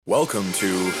Welcome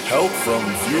to Help from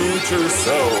Future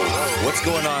Self. What's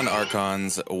going on,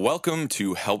 Archons? Welcome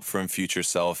to Help from Future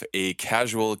Self, a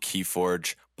casual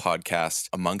Keyforge podcast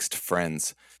amongst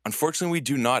friends. Unfortunately, we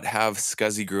do not have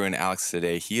Scuzzy Grew and Alex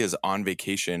today. He is on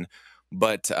vacation,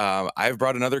 but I've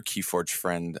brought another Keyforge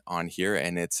friend on here,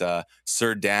 and it's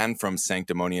Sir Dan from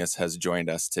Sanctimonious has joined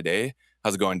us today.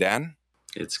 How's it going, Dan?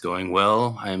 It's going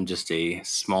well. I'm just a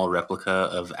small replica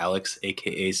of Alex,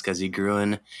 aka Scuzzy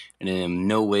Gruen, and I am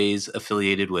no ways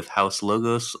affiliated with House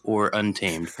Logos or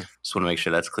Untamed. Just want to make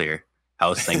sure that's clear.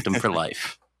 House Sanctum for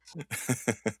life.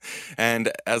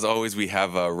 And as always, we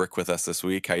have Rick with us this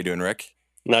week. How you doing, Rick?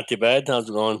 Not too bad. How's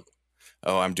it going?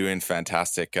 Oh, I'm doing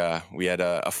fantastic. We had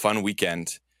a fun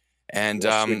weekend, and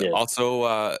Yes, we did. also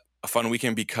a fun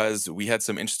weekend because we had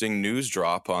some interesting news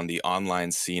drop on the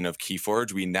online scene of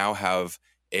Keyforge. We now have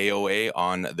AOA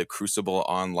on the Crucible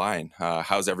Online.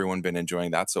 How's everyone been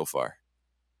enjoying that so far?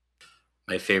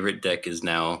 My favorite deck is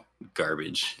now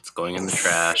garbage. It's going in the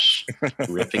trash,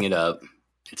 ripping it up.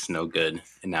 It's no good,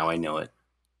 and now I know it.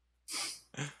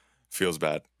 Feels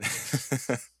bad.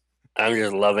 I'm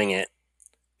just loving it.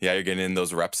 Yeah, you're getting in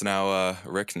those reps now,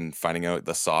 Rick, and finding out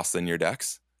the sauce in your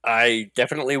decks. I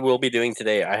definitely will be doing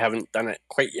today. I haven't done it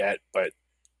quite yet, but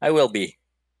I will be.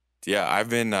 Yeah, I've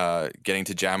been getting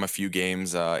to jam a few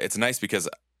games. It's nice because,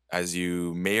 as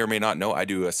you may or may not know, I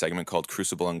do a segment called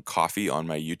Crucible and Coffee on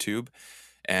my YouTube.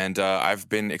 And I've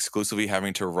been exclusively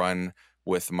having to run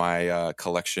with my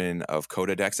collection of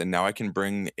Coda decks, and now I can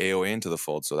bring AOA into the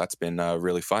fold. So that's been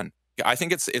really fun. I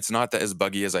think it's not that as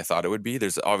buggy as I thought it would be.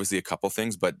 There's obviously a couple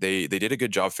things, but they did a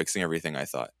good job fixing everything, I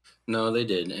thought. No, they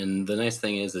did. And the nice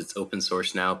thing is it's open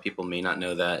source now. People may not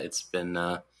know that. It's been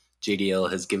JDL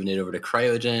has given it over to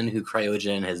Cryogen, who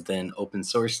Cryogen has then open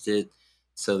sourced it.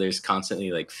 So there's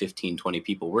constantly like 15, 20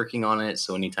 people working on it.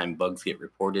 So anytime bugs get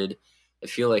reported, I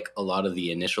feel like a lot of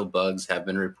the initial bugs have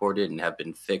been reported and have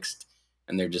been fixed,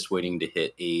 and they're just waiting to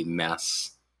hit a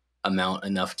mass amount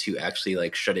enough to actually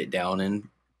like shut it down and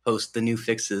post the new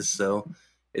fixes. So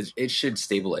it should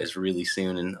stabilize really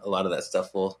soon, and a lot of that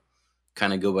stuff will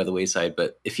kind of go by the wayside.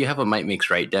 But if you have a Might Makes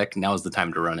Right deck, now is the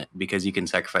time to run it because you can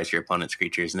sacrifice your opponent's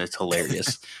creatures and it's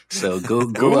hilarious. So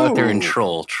go out there and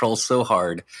troll so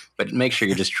hard, but make sure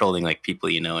you're just trolling like people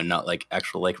you know and not like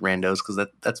actual like randos, because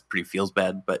that's pretty feels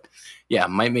bad. But yeah,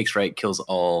 Might Makes Right kills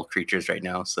all creatures right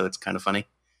now, so it's kind of funny.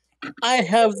 I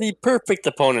have the perfect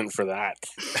opponent for that.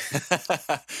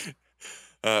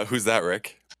 Who's that,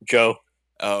 Rick? Joe.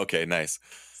 Oh, okay, nice.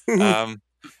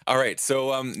 All right,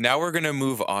 so now we're going to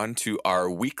move on to our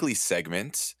weekly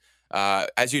segment.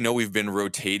 As you know, we've been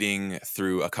rotating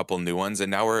through a couple new ones,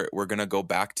 and now we're going to go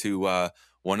back to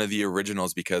one of the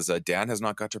originals because Dan has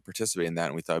not got to participate in that,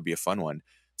 and we thought it'd be a fun one.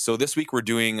 So this week we're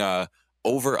doing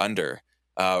Over Under.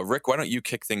 Rick, why don't you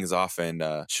kick things off and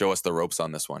show us the ropes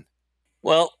on this one?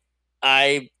 Well,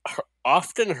 I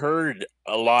often heard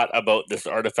a lot about this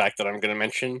artifact that I'm going to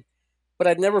mention, but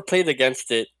I'd never played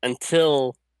against it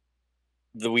until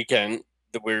the weekend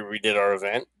where we did our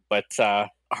event. But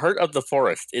Heart of the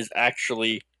Forest is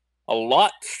actually a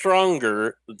lot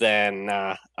stronger than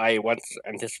I once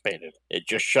anticipated. It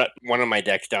just shut one of my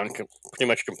decks down pretty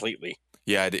much completely.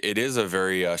 Yeah, it is a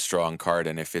very strong card,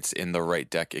 and if it's in the right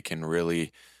deck, it can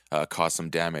really cause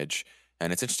some damage.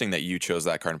 And it's interesting that you chose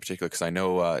that card in particular because I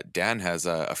know Dan has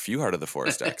a few Heart of the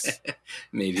Forest decks.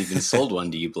 Maybe even sold one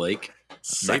to you, Blake.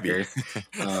 Sucker.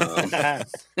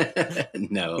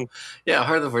 No. Yeah,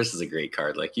 Heart of the Forest is a great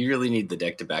card. Like, you really need the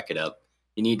deck to back it up.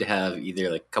 You need to have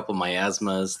either like a couple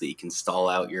miasmas that you can stall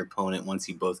out your opponent once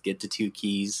you both get to 2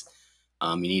 keys.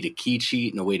 You need a key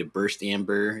cheat and a way to burst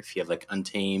Amber if you have like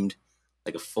Untamed,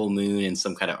 like a full moon and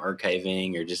some kind of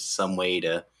archiving, or just some way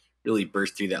to really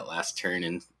burst through that last turn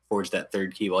and forge that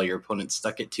 3rd key while your opponent's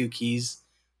stuck at 2 keys.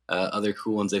 Other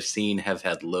cool ones I've seen have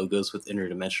had logos with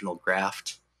interdimensional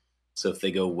graft. So if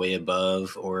they go way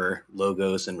above, or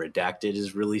logos and redacted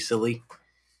is really silly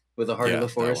with a Heart of the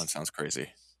Forest. That one sounds crazy.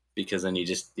 Because then you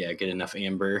just get enough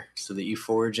Amber so that you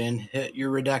forge and hit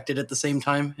your redacted at the same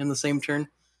time in the same turn.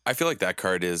 I feel like that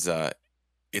card is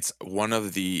it's one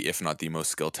of the, if not the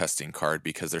most skill testing card,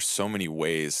 because there's so many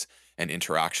ways and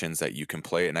interactions that you can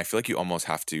play it. And I feel like you almost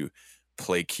have to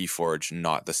play Keyforge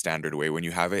not the standard way when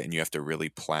you have it, and you have to really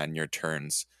plan your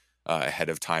turns ahead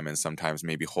of time, and sometimes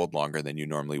maybe hold longer than you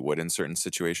normally would in certain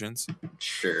situations.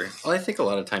 Sure. Well, I think a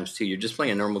lot of times too, you're just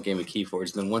playing a normal game of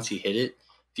Keyforge, and then once you hit it,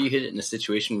 if you hit it in a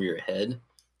situation where you're ahead,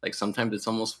 like sometimes it's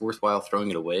almost worthwhile throwing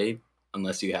it away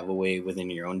unless you have a way within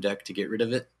your own deck to get rid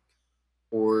of it.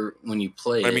 Or when you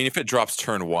play if it drops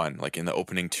turn 1, like in the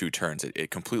opening 2 turns,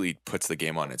 it completely puts the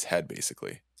game on its head,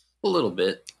 basically. A little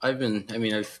bit. I've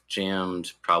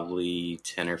jammed probably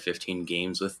 10 or 15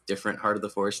 games with different Heart of the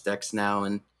Forest decks now,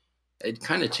 and it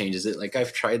kind of changes it. Like,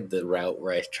 I've tried the route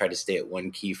where I try to stay at one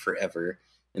key forever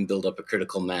and build up a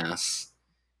critical mass,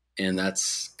 and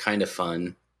that's kind of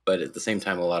fun. But at the same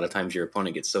time, a lot of times your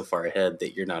opponent gets so far ahead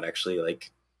that you're not actually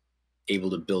like able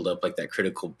to build up like that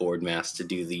critical board mass to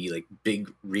do the like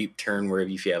big reap turn where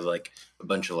if you have like a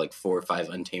bunch of like 4 or 5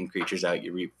 untamed creatures out,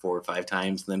 you reap 4 or 5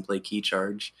 times and then play key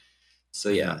charge. So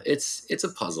Hmm. yeah, it's a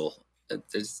puzzle.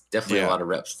 There's definitely a Yeah, lot of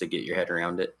reps to get your head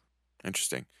around it.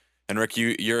 interesting. And Rick,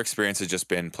 your experience has just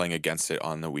been playing against it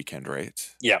on the weekend,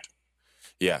 right? Yeah.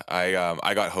 Yeah,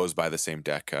 I got hosed by the same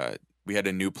deck. We had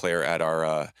a new player at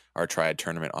our Triad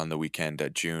tournament on the weekend,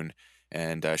 June,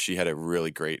 and she had a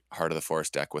really great Heart of the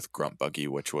Forest deck with Grunt Buggy,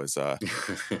 which was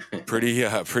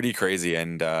pretty crazy,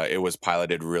 and it was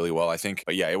piloted really well, I think.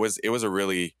 But yeah, it was a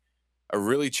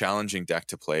really challenging deck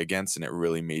to play against, and it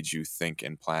really made you think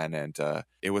and plan, and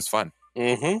it was fun.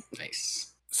 Mm-hmm.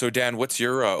 Nice. So Dan, what's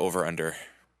your over under?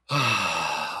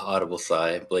 Audible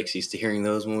sigh. Blake's used to hearing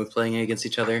those when we're playing against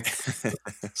each other.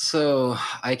 So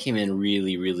I came in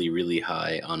really, really, really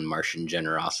high on Martian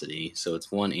Generosity. So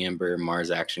it's 1 amber Mars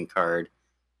action card.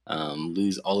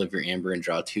 Lose all of your amber and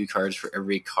draw 2 cards for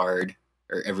every card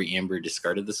or every amber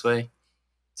discarded this way.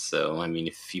 So I mean,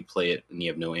 if you play it and you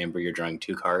have no amber, you're drawing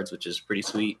 2 cards, which is pretty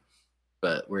sweet.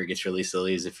 But where it gets really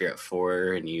silly is if you're at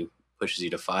 4 and you pushes you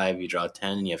to 5, you draw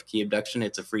 10 and you have key abduction.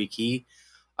 It's a free key.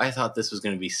 I thought this was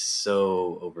going to be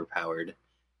so overpowered,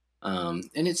 and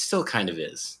it still kind of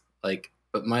is. Like,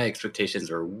 but my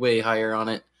expectations were way higher on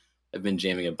it. I've been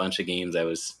jamming a bunch of games. I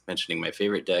was mentioning my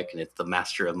favorite deck, and it's the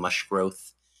Master of Mush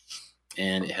Growth,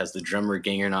 and it has the Drummer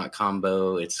Gangernaut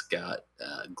combo. It's got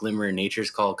Glimmer Nature's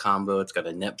Call combo. It's got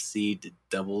a Nepseed to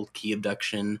double key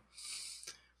abduction.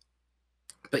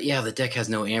 But yeah, the deck has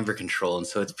no amber control, and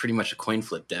so it's pretty much a coin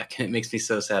flip deck. And it makes me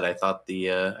so sad. I thought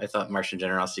Martian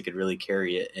Generosity could really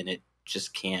carry it, and it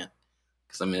just can't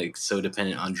because I'm like so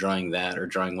dependent on drawing that or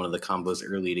drawing one of the combos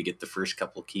early to get the first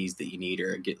couple keys that you need,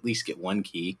 or at least get 1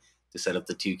 key to set up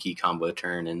the 2 key combo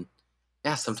turn. And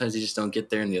yeah, sometimes you just don't get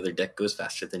there, and the other deck goes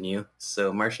faster than you.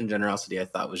 So Martian Generosity, I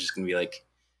thought was just gonna be like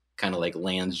kind of like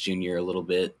Lands Junior a little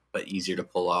bit, but easier to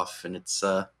pull off, and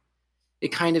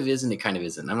it kind of is and it kind of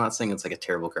isn't. I'm not saying it's like a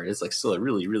terrible card. It's like still a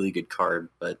really, really good card,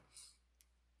 but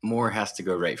more has to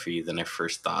go right for you than I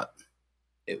first thought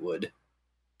it would.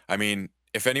 I mean,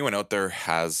 if anyone out there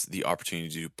has the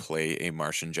opportunity to play a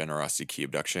Martian Generosity Key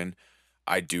Abduction,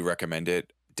 I do recommend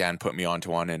it. Dan put me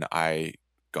onto one and I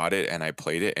got it and I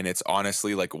played it. And it's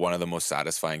honestly like one of the most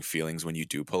satisfying feelings when you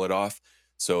do pull it off.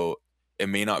 So it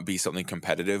may not be something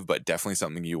competitive, but definitely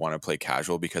something you want to play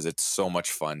casual because it's so much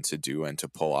fun to do and to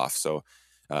pull off. So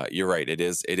you're right. It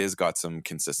is got some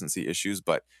consistency issues,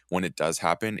 but when it does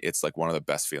happen, it's like one of the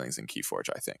best feelings in Keyforge,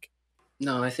 I think.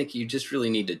 No, I think you just really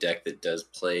need a deck that does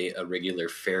play a regular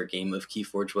fair game of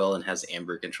Keyforge well and has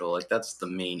Amber control. Like that's the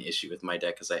main issue with my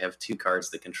deck is I have 2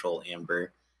 cards that control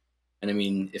Amber. And I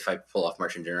mean, if I pull off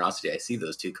Martian Generosity, I see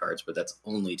those 2 cards, but that's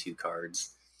only 2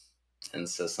 cards. And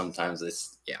so sometimes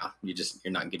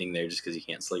you're not getting there just because you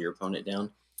can't slow your opponent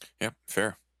down. Yeah,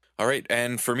 fair. All right.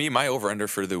 And for me, my over under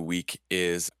for the week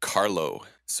is Carlo.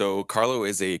 So Carlo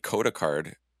is a Coda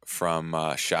card from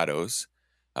Shadows,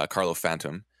 Carlo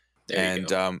Phantom. There you And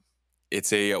go.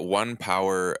 it's a 1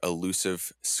 power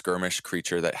elusive skirmish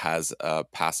creature that has a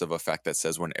passive effect that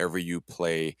says whenever you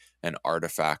play an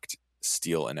artifact,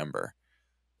 steal an ember.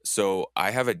 So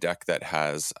I have a deck that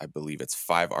has, I believe it's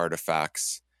 5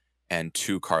 artifacts and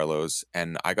 2 Carlos,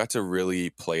 and I got to really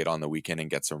play it on the weekend and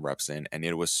get some reps in, and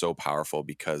it was so powerful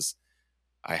because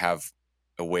I have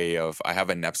I have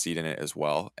a Nepseed in it as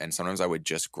well, and sometimes I would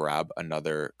just grab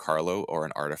another Carlo or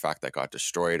an artifact that got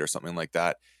destroyed or something like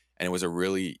that, and it was a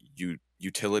really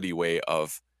utility way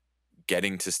of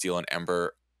getting to steal an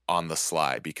ember on the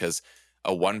sly because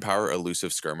a 1 power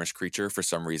elusive skirmish creature for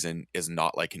some reason is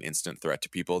not like an instant threat to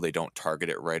people. They don't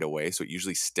target it right away. So it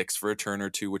usually sticks for a turn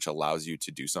or two, which allows you to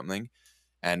do something.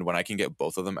 And when I can get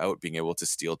both of them out, being able to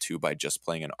steal 2 by just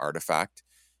playing an artifact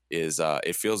is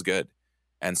it feels good.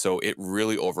 And so it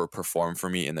really overperformed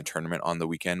for me in the tournament on the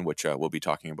weekend, which we'll be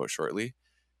talking about shortly.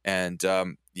 And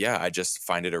yeah, I just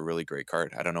find it a really great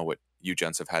card. I don't know what you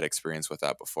gents have had experience with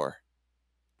that before.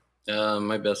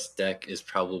 My best deck is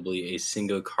probably a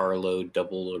single Carlo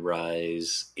double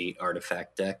rise 8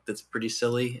 artifact deck that's pretty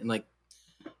silly. And like,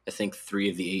 I think 3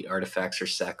 of the 8 artifacts are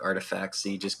sack artifacts, so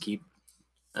you just keep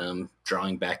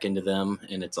drawing back into them.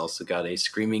 And it's also got a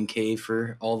Screaming Cave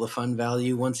for all the fun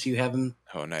value once you have them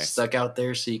Oh, nice. stuck out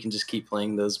there, so you can just keep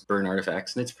playing those burn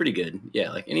artifacts. And it's pretty good.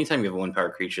 Yeah, like anytime you have a 1 power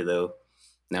creature, though,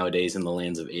 nowadays in the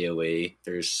lands of AoA,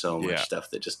 there's so much Yeah. stuff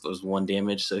that just does 1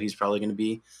 damage, so he's probably going to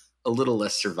be a little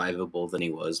less survivable than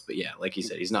he was. But yeah, like you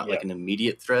said, he's not Yeah. like an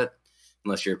immediate threat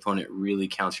unless your opponent really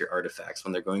counts your artifacts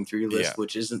when they're going through your list, Yeah.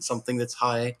 which isn't something that's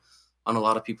high on a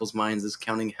lot of people's minds, is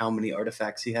counting how many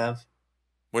artifacts you have.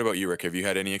 What about you, Rick? Have you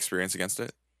had any experience against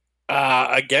it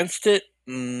Against it,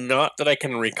 not that I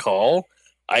can recall.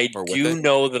 I or with do it?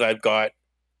 know that I've got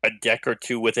a deck or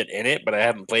two with it in it, but I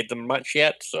haven't played them much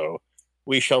yet, so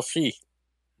we shall see.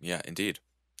 Yeah, indeed.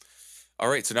 All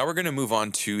right, so now we're going to move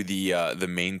on to the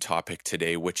main topic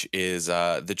today, which is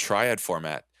the Triad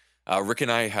format. Rick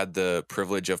and I had the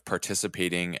privilege of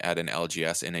participating at an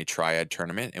LGS in a Triad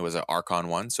tournament. It was an Archon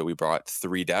one, so we brought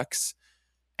 3 decks,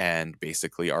 and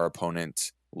basically our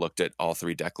opponent looked at all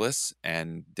 3 deck lists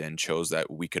and then chose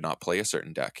that we could not play a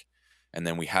certain deck, and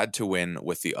then we had to win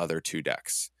with the other 2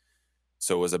 decks.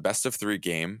 So it was a best of 3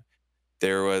 game.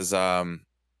 There was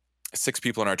 6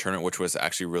 people in our tournament, which was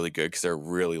actually really good because they're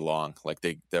really long. Like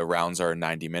the rounds are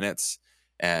 90 minutes,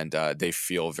 and they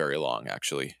feel very long,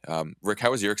 actually. Rick,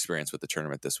 how was your experience with the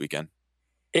tournament this weekend?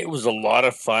 It was a lot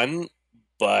of fun,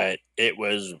 but it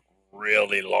was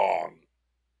really long.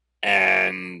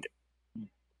 And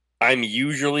I'm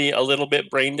usually a little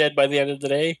bit brain dead by the end of the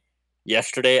day.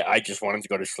 Yesterday, I just wanted to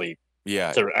go to sleep.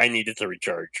 Yeah. So I needed to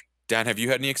recharge. Dan, have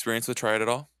you had any experience with Triad at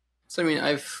all? So I mean,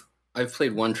 I've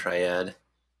played one Triad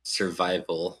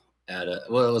survival at a,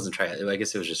 well, it wasn't Triad. I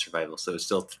guess it was just survival. So it was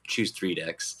still choose 3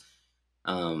 decks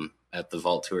at the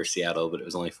Vault Tour Seattle, but it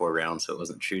was only 4 rounds, so it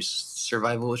wasn't true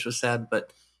survival, which was sad.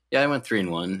 But yeah, I went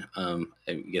 3-1.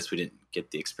 I guess we didn't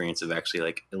get the experience of actually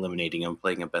like eliminating them,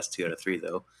 playing a best 2 out of 3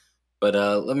 though. But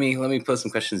let me pose some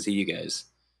questions to you guys.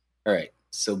 All right.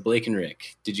 So Blake and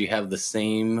Rick, did you have the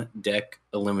same deck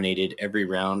eliminated every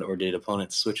round, or did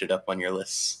opponents switch it up on your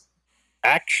lists?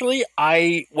 Actually,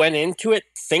 I went into it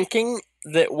thinking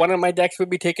that one of my decks would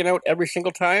be taken out every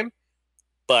single time.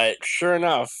 But sure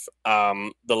enough,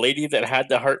 the lady that had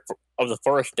the Heart of the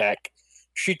Forest deck,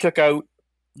 she took out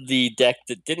the deck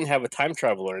that didn't have a time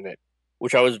traveler in it,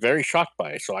 which I was very shocked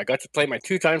by. So I got to play my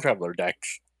 2 time traveler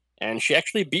decks, and she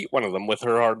actually beat one of them with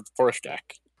her Heart of the Forest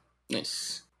deck.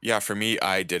 Nice. Yeah, for me,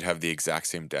 I did have the exact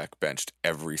same deck benched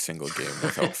every single game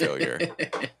without failure.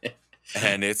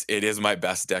 And it is my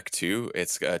best deck too.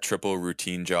 It's a triple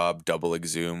routine job, double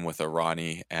exhume with a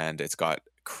Ronnie, and it's got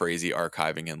crazy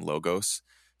archiving and logos.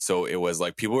 So it was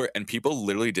like people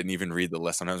literally didn't even read the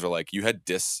list. Sometimes were like, you had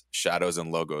dis, shadows,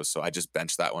 and logos, so I just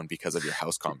benched that one because of your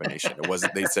house combination. It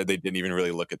wasn't. They said they didn't even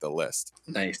really look at the list.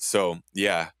 Nice. So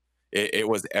yeah, it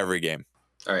was every game.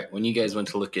 All right. When you guys went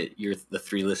to look at the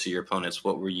 3 lists of your opponents,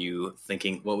 what were you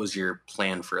thinking? What was your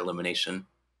plan for elimination?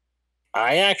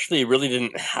 I actually really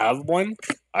didn't have one.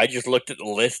 I just looked at the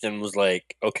list and was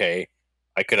like, okay,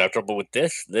 I could have trouble with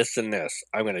this, this, and this.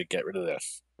 I'm going to get rid of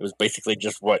this. It was basically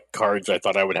just what cards I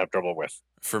thought I would have trouble with.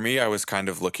 For me, I was kind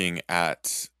of looking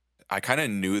at. I kind of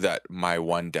knew that my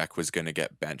one deck was going to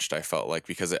get benched. I felt like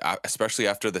because especially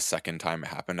after the second time it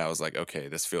happened, I was like, okay,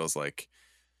 this feels like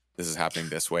this is happening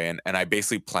this way, and I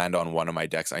basically planned on one of my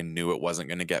decks. I knew it wasn't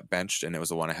going to get benched, and it was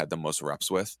the one I had the most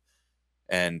reps with,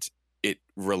 and it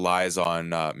relies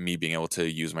on me being able to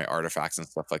use my artifacts and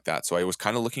stuff like that. So I was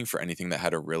kind of looking for anything that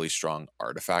had a really strong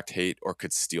artifact hate or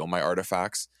could steal my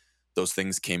artifacts. Those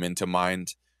things came into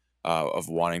mind of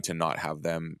wanting to not have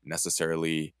them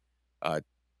necessarily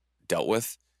dealt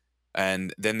with.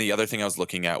 And then the other thing I was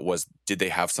looking at was, did they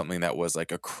have something that was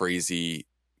like a crazy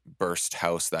burst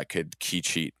house that could key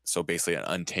cheat? So basically an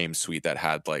untamed suite that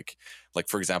had like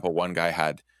for example, one guy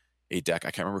had a deck,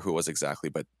 I can't remember who it was exactly,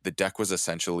 but the deck was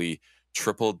essentially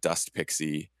triple dust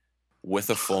pixie with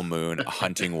a full moon, a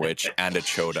hunting witch, and a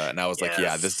Chota. And I was like,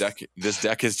 yeah, this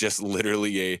deck is just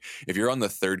literally if you're on the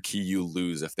 3rd key, you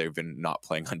lose if they've been not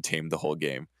playing Untamed the whole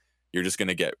game. You're just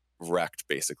gonna get wrecked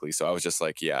basically. So I was just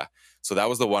like, yeah. So that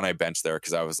was the one I benched there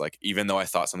because I was like, even though I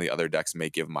thought some of the other decks may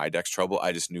give my decks trouble,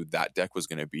 I just knew that deck was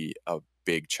gonna be a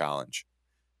big challenge.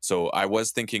 So I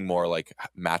was thinking more like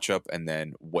matchup and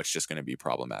then what's just gonna be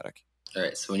problematic. All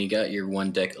right. So when you got your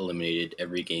one deck eliminated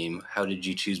every game, how did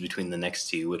you choose between the next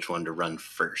 2 which one to run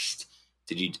first?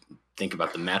 Did you think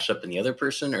about the matchup and the other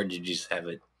person, or did you just have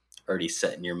it already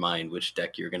set in your mind which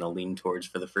deck you're going to lean towards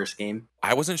for the first game?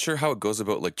 I wasn't sure how it goes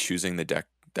about like choosing the deck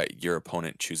that your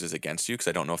opponent chooses against you because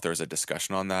I don't know if there was a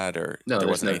discussion on that or No, there there's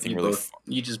wasn't no. anything You really.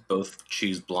 you just both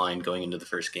choose blind going into the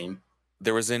first game.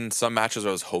 There was in some matches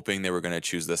I was hoping they were going to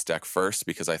choose this deck first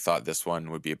because I thought this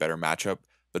one would be a better matchup.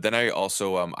 But then I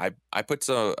also I put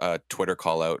a Twitter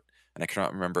call out, and I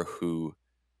cannot remember who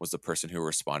was the person who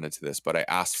responded to this, but I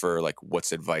asked for like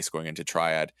what's advice going into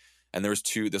Triad, and there was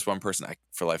this one person, I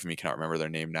for life of me cannot remember their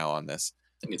name now on this,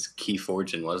 think it's Key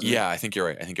Fortune, wasn't it? Yeah, I think you're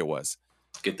right. I think it was.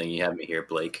 Good thing you have me here,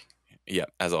 Blake. Yeah,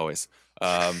 as always.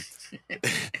 Um,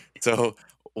 so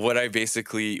what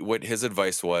his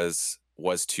advice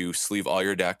was to sleeve all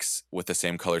your decks with the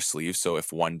same color sleeve. So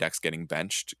if one deck's getting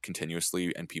benched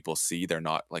continuously and people see, they're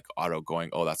not like auto going,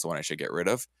 oh, that's the one I should get rid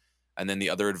of. And then the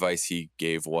other advice he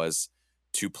gave was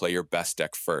to play your best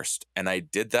deck first. And I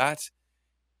did that.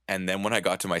 And then when I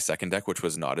got to my second deck, which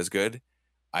was not as good,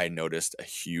 I noticed a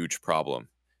huge problem.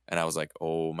 And I was like,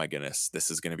 oh my goodness,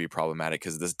 this is going to be problematic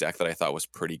because this deck that I thought was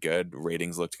pretty good,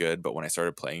 ratings looked good. But when I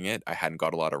started playing it, I hadn't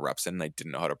got a lot of reps in and I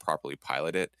didn't know how to properly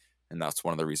pilot it. And that's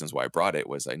one of the reasons why I brought it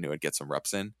was I knew I'd get some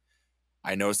reps in.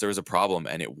 I noticed there was a problem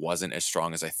and it wasn't as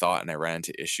strong as I thought. And I ran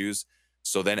into issues.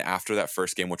 So then after that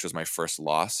first game, which was my first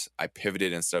loss, I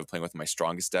pivoted instead of playing with my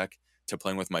strongest deck to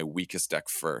playing with my weakest deck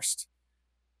first.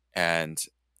 And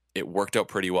it worked out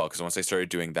pretty well because once I started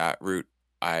doing that route,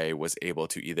 I was able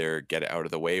to either get it out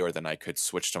of the way or then I could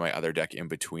switch to my other deck in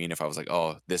between. If I was like,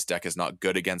 oh, this deck is not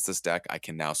good against this deck, I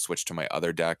can now switch to my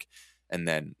other deck and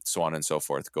then so on and so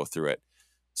forth, go through it.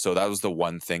 So that was the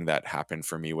one thing that happened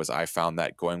for me was I found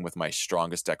that going with my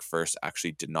strongest deck first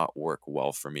actually did not work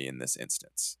well for me in this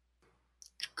instance.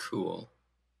 Cool.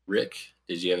 Rick,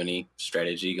 did you have any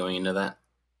strategy going into that?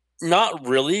 Not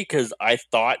really, because I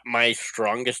thought my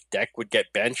strongest deck would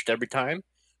get benched every time.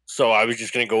 So I was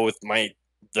just going to go with my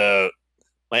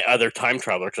other time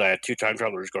traveler because I had 2 time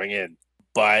travelers going in.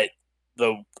 But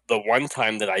the one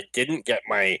time that I didn't get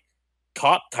my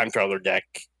top time traveler deck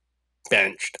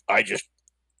benched,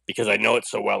 because I know it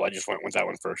so well, I just went with that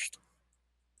one first.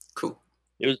 Cool.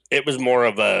 It was more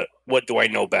of a what do I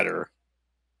know better?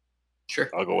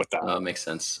 Sure. I'll go with that. Makes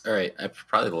sense. All right.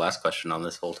 Probably the last question on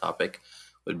this whole topic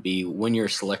would be when you're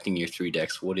selecting your 3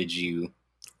 decks, what did you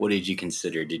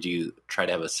consider? Did you try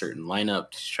to have a certain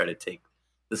lineup? Did you try to take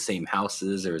the same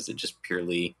houses, or is it just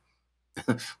purely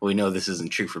we know this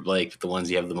isn't true for Blake, but the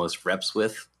ones you have the most reps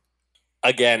with?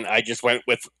 Again, I just went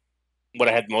with what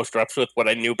I had most reps with, what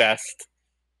I knew best,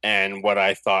 and what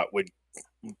I thought would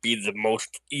be the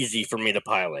most easy for me to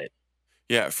pilot.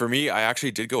 Yeah, for me, I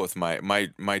actually did go with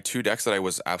my 2 decks that I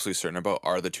was absolutely certain about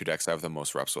are the 2 decks I have the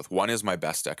most reps with. One is my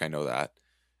best deck, I know that.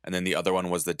 And then the other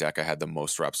one was the deck I had the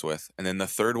most reps with. And then the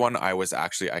third one, I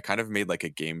kind of made like a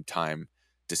game time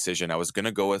decision. I was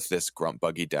gonna go with this Grunt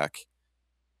Buggy deck.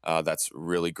 That's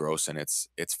really gross and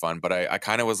it's fun. But I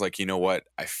kind of was like, you know what?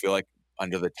 I feel like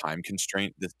under the time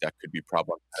constraint, this deck could be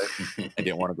problematic. I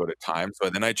didn't want to go to time. So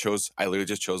then I literally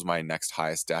just chose my next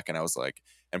highest deck. And I was like,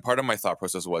 and part of my thought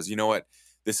process was, you know what?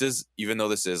 Even though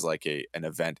this is like an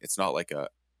event, it's not like a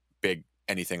big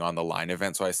anything on the line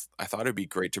event. So I thought it'd be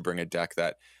great to bring a deck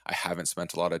that I haven't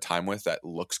spent a lot of time with that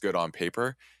looks good on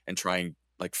paper and try and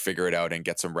like figure it out and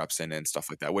get some reps in and stuff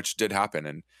like that, which did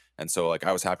happen. And so like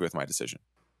I was happy with my decision.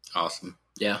 Awesome.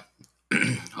 Yeah.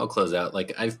 I'll close out.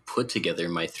 Like I've put together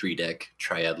my 3 deck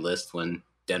triad list when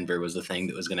Denver was the thing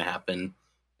that was going to happen.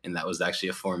 And that was actually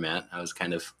a format. I was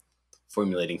kind of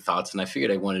formulating thoughts and I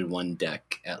figured I wanted one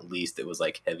deck at least that was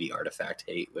like heavy artifact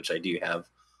hate, which I do have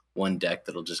one deck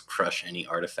that'll just crush any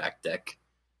artifact deck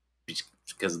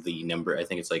because of the number. I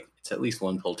think it's at least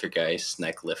 1 Poltergeist,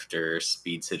 Neck Lifter,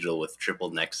 Speed Sigil with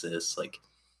triple Nexus. Like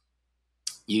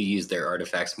you use their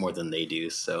artifacts more than they do,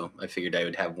 so I figured I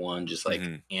would have one just like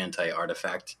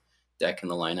anti-artifact deck in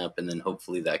the lineup, and then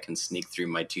hopefully that can sneak through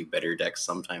my 2 better decks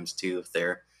sometimes too if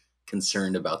they're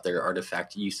concerned about their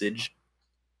artifact usage.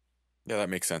 Yeah, that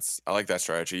makes sense. I like that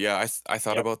strategy. Yeah, I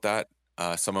thought about that.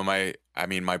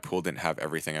 My pool didn't have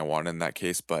everything I wanted in that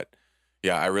case, but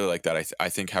yeah, I really like that. I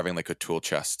think having like a tool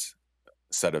chest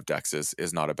set of decks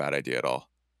is not a bad idea at all.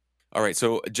 All right,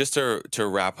 so just to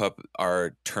wrap up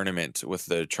our tournament with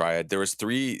the Triad, there was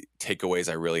 3 takeaways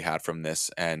I really had from this,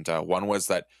 and one was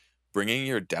that bringing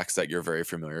your decks that you're very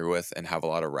familiar with and have a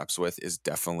lot of reps with is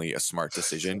definitely a smart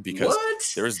decision because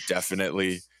there's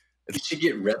definitely you should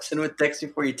get reps in with decks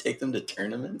before you take them to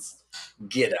tournaments.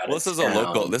 Get out of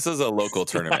town. This is a local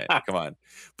tournament. Come on.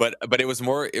 But it was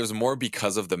more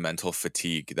because of the mental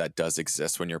fatigue that does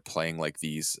exist when you're playing like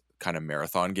these kind of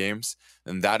marathon games.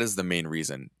 And that is the main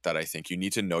reason that I think you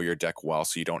need to know your deck well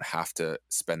so you don't have to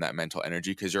spend that mental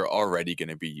energy because you're already going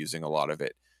to be using a lot of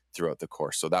it throughout the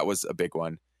course. So that was a big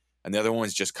one. And the other one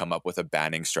was just come up with a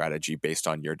banning strategy based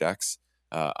on your decks.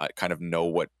 I kind of know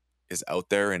what is out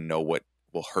there and know what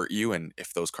will hurt you, and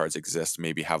if those cards exist,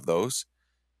 maybe have those.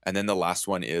 And then the last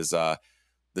one is the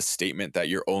statement that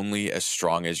you're only as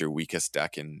strong as your weakest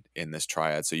deck in this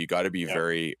triad. So you got to be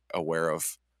very aware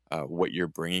of what you're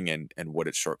bringing and what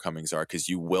its shortcomings are, because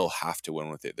you will have to win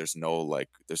with it. There's no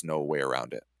way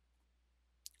around it.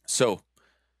 So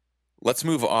let's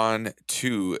move on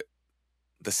to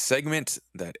the segment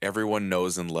that everyone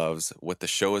knows and loves, what the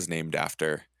show is named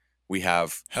after. We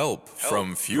have Help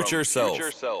from Future Self.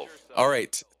 All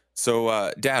right.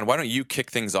 So, Dan, why don't you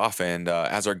kick things off? And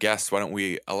as our guest, why don't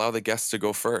we allow the guests to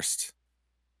go first?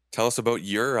 Tell us about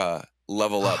your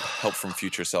level up Help from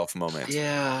Future Self moment.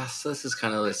 Yeah, so this is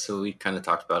kind of like, so we kind of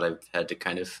talked about, I've had to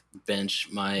kind of bench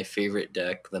my favorite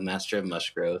deck, the Master of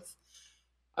Mushgrowth.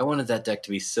 I wanted that deck to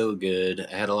be so good.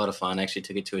 I had a lot of fun. I actually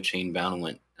took it to a chain bound and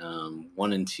went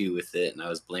 1-2 with it, and I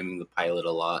was blaming the pilot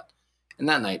a lot. And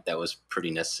that night, that was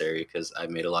pretty necessary because I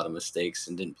made a lot of mistakes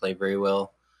and didn't play very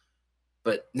well.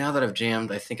 But now that I've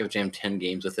jammed, I think I've jammed 10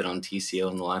 games with it on TCO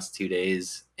in the last 2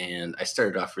 days. And I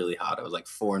started off really hot. I was like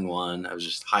 4-1. I was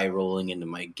just high rolling into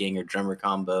my Ganger Drummer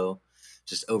combo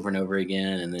just over and over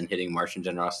again, and then hitting Martian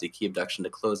Generosity Key Abduction to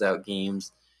close out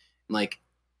games. And like,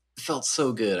 it felt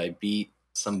so good. I beat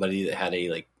somebody that had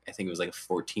I think it was like a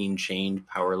 14 chained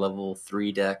power level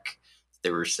 3 deck. They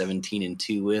were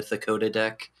 17-2 with a Coda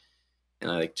deck,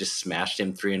 and I just smashed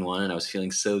him 3-1, and I was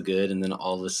feeling so good. And then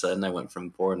all of a sudden, I went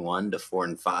from 4-1 to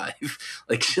 4-5,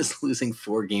 just losing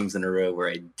 4 games in a row where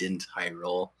I didn't high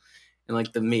roll. And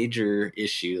the major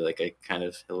issue, I kind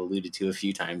of alluded to a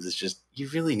few times, is just you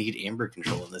really need Amber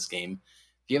control in this game.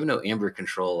 If you have no Amber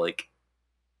control,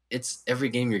 it's every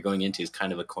game you're going into is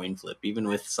kind of a coin flip, even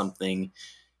with something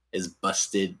as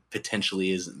busted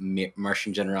potentially as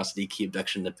Martian Generosity, Key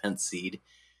Abduction, Nepenthe Seed.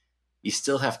 You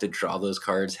still have to draw those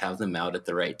cards, have them out at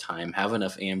the right time, have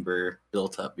enough Amber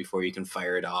built up before you can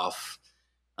fire it off.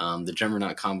 The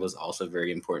Drummernaut combo is also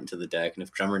very important to the deck, and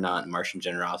if Drummernaut and Martian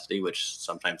Generosity, which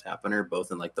sometimes happen, are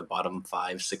both in the bottom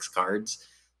 5-6 cards,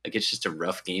 it's just a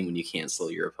rough game when you can't slow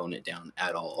your opponent down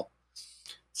at all.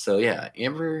 So yeah,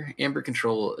 Amber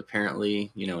control,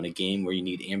 apparently, in a game where you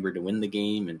need Amber to win the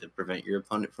game and to prevent your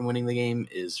opponent from winning the game,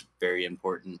 is very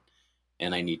important.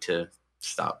 And I need to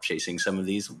stop chasing some of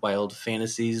these wild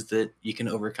fantasies that you can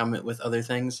overcome it with other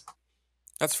things.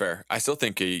 That's fair. I still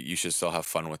think you should still have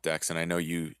fun with decks, and I know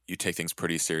you take things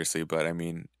pretty seriously, but I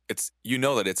mean, it's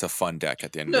that it's a fun deck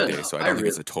at the end of the day, so I don't think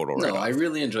it's a total write-off. No, I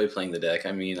really enjoy playing the deck.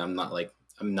 I mean, I'm not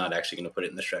actually going to put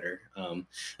it in the shredder.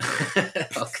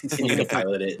 I'll continue to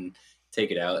pilot it and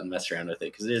take it out and mess around with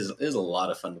it because it is a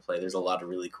lot of fun to play. There's a lot of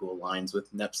really cool lines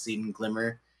with Nepseed and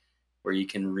Glimmer where you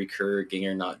can recur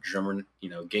Gingernaut Drummer,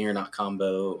 Gingernaut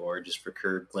combo, or just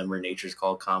recur Glimmer Nature's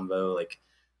Call combo.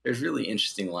 There's really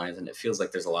interesting lines, and it feels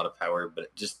like there's a lot of power,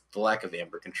 but just the lack of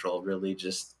Amber control really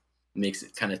just makes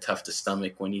it kind of tough to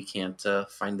stomach when you can't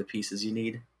find the pieces you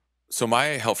need. So my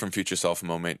Help from Future Self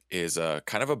moment is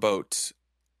kind of about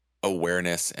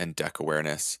awareness and deck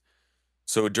awareness.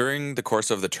 So during the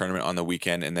course of the tournament on the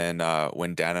weekend, and then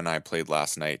when Dan and I played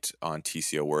last night on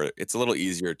TCO, where it's a little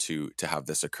easier to have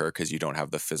this occur because you don't have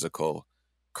the physical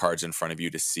cards in front of you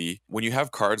to see. When you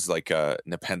have cards like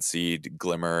Nepenthe Seed,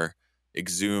 Glimmer,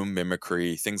 Exhume,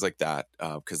 Mimicry, things like that,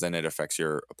 because then it affects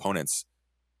your opponent's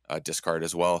discard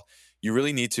as well. You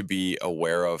really need to be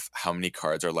aware of how many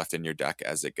cards are left in your deck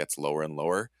as it gets lower and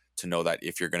lower to know that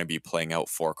if you're going to be playing out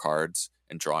 4 cards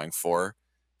and drawing 4,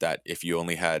 that if you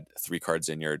only had 3 cards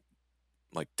in your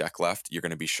deck left, you're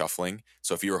going to be shuffling.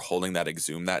 So if you were holding that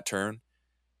Exhume that turn,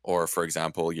 or for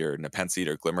example, your Nepenthe Seed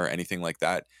or Glimmer, anything like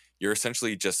that, you're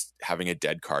essentially just having a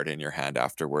dead card in your hand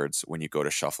afterwards when you go to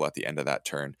shuffle at the end of that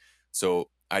turn. So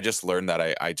I just learned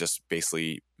that I just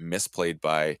basically misplayed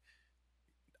by,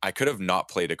 I could have not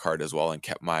played a card as well and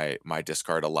kept my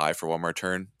discard alive for one more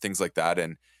turn, things like that.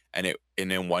 And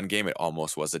in one game, it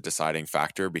almost was a deciding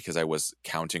factor because I was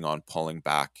counting on pulling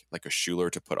back like a Schuler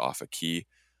to put off a key.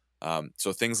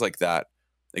 So things like that,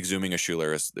 exhuming a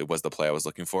Schuler was the play I was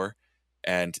looking for.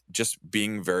 And just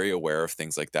being very aware of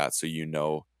things like that so you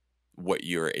know what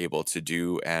you're able to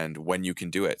do and when you can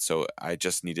do it. So I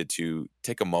just needed to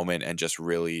take a moment and just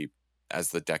really, as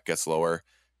the deck gets lower,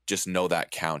 just know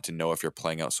that count and know if you're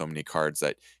playing out so many cards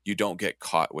that you don't get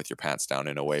caught with your pants down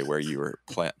in a way where you were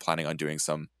planning on doing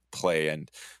some play and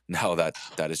now that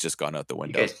has just gone out the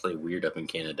window. You guys play weird up in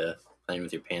Canada, playing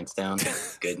with your pants down.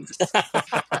 Goodness.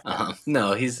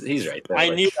 No, he's right. I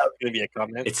knew that was going to be a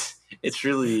comment.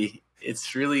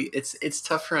 It's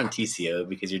tougher on TCO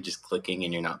because you're just clicking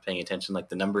and you're not paying attention.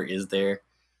 The number is there,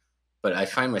 but I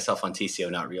find myself on TCO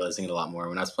not realizing it a lot more.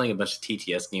 When I was playing a bunch of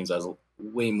TTS games, I was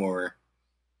way more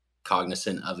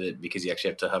cognizant of it because you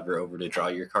actually have to hover over to draw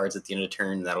your cards at the end of the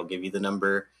turn, and that'll give you the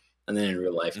number. And then in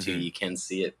real life too, you can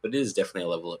see it, but it is definitely a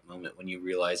level up moment when you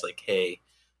realize hey,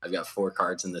 I've got 4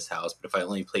 cards in this house, but if I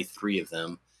only play 3 of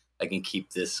them, I can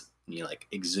keep this,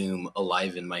 Exhume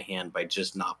alive in my hand by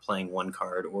just not playing 1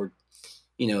 card. Or,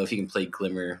 if you can play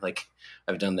Glimmer,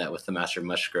 I've done that with the Master of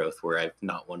Mushgrowth, where I've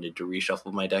not wanted to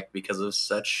reshuffle my deck because of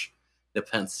such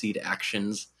Nepenthe Seed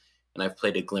actions, and I've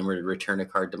played a Glimmer to return a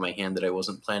card to my hand that I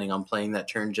wasn't planning on playing that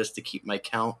turn, just to keep my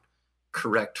count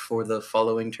correct for the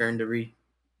following turn to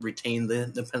retain the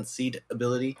Nepenthe Seed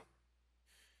ability.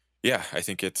 Yeah, I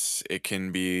think it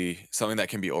can be something that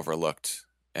can be overlooked.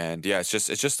 And yeah, it's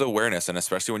just the awareness, and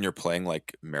especially when you're playing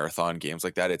like marathon games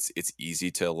like that, it's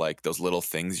easy to like those little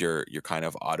things you're kind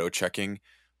of auto checking,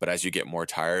 but as you get more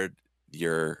tired,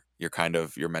 you're kind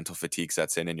of your mental fatigue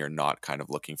sets in and you're not kind of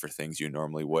looking for things you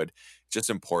normally would. It's just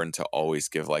important to always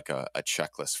give like a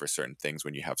checklist for certain things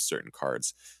when you have certain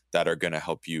cards that are going to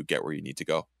help you get where you need to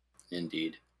go.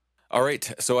 Indeed. All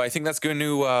right. So I think that's going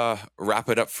to wrap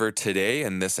it up for today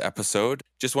in this episode.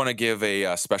 Just want to give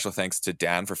a special thanks to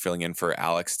Dan for filling in for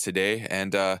Alex today.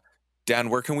 And Dan,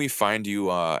 where can we find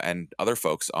you and other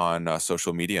folks on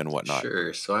social media and whatnot?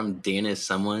 Sure. So I'm Danis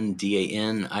Someone,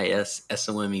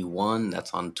 DANISSOME1.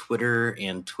 That's on Twitter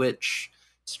and Twitch.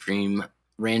 Stream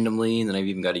randomly. And then I've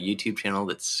even got a YouTube channel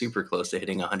that's super close to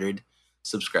hitting 100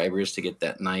 subscribers to get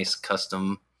that nice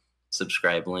custom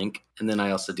subscribe link. And then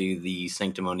I also do the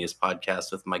Sanctimonious podcast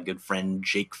with my good friend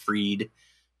Jake Freed.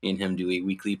 Me and him do a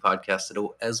weekly podcast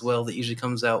as well that usually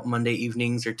comes out Monday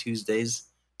evenings or Tuesdays.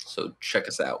 So check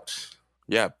us out.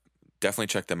 Yeah, definitely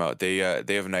check them out. They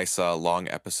have nice long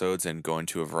episodes and go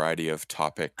into a variety of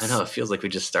topics. I know, it feels like we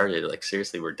just started. Like,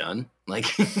 seriously, we're done. Like,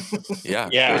 yeah,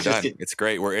 we're done. It's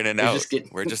great. We're in and out.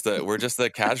 We're just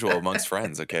the casual amongst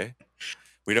friends. Okay,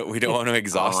 we don't want to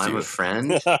exhaust you. I'm a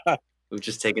friend. We've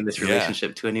just taken this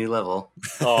relationship to a new level.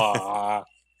 Aww.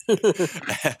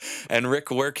 And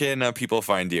Rick, where can people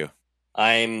find you?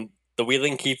 I'm the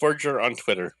Wheeling Keyforger on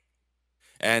Twitter.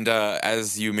 And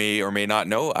as you may or may not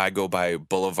know, I go by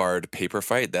Boulevard Paper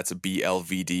Fight. That's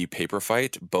BLVD Paper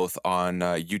Fight, both on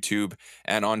YouTube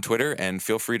and on Twitter. And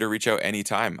feel free to reach out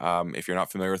anytime. If you're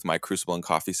not familiar with my Crucible and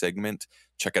Coffee segment,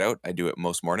 check it out. I do it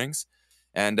most mornings.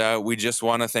 And we just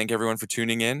want to thank everyone for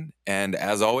tuning in. And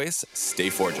as always, stay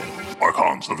forging.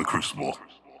 Archons of the Crucible.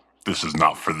 This is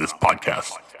not for this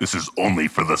podcast. This is only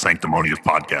for the Sanctimonious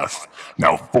podcast.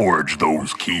 Now forge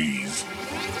those keys.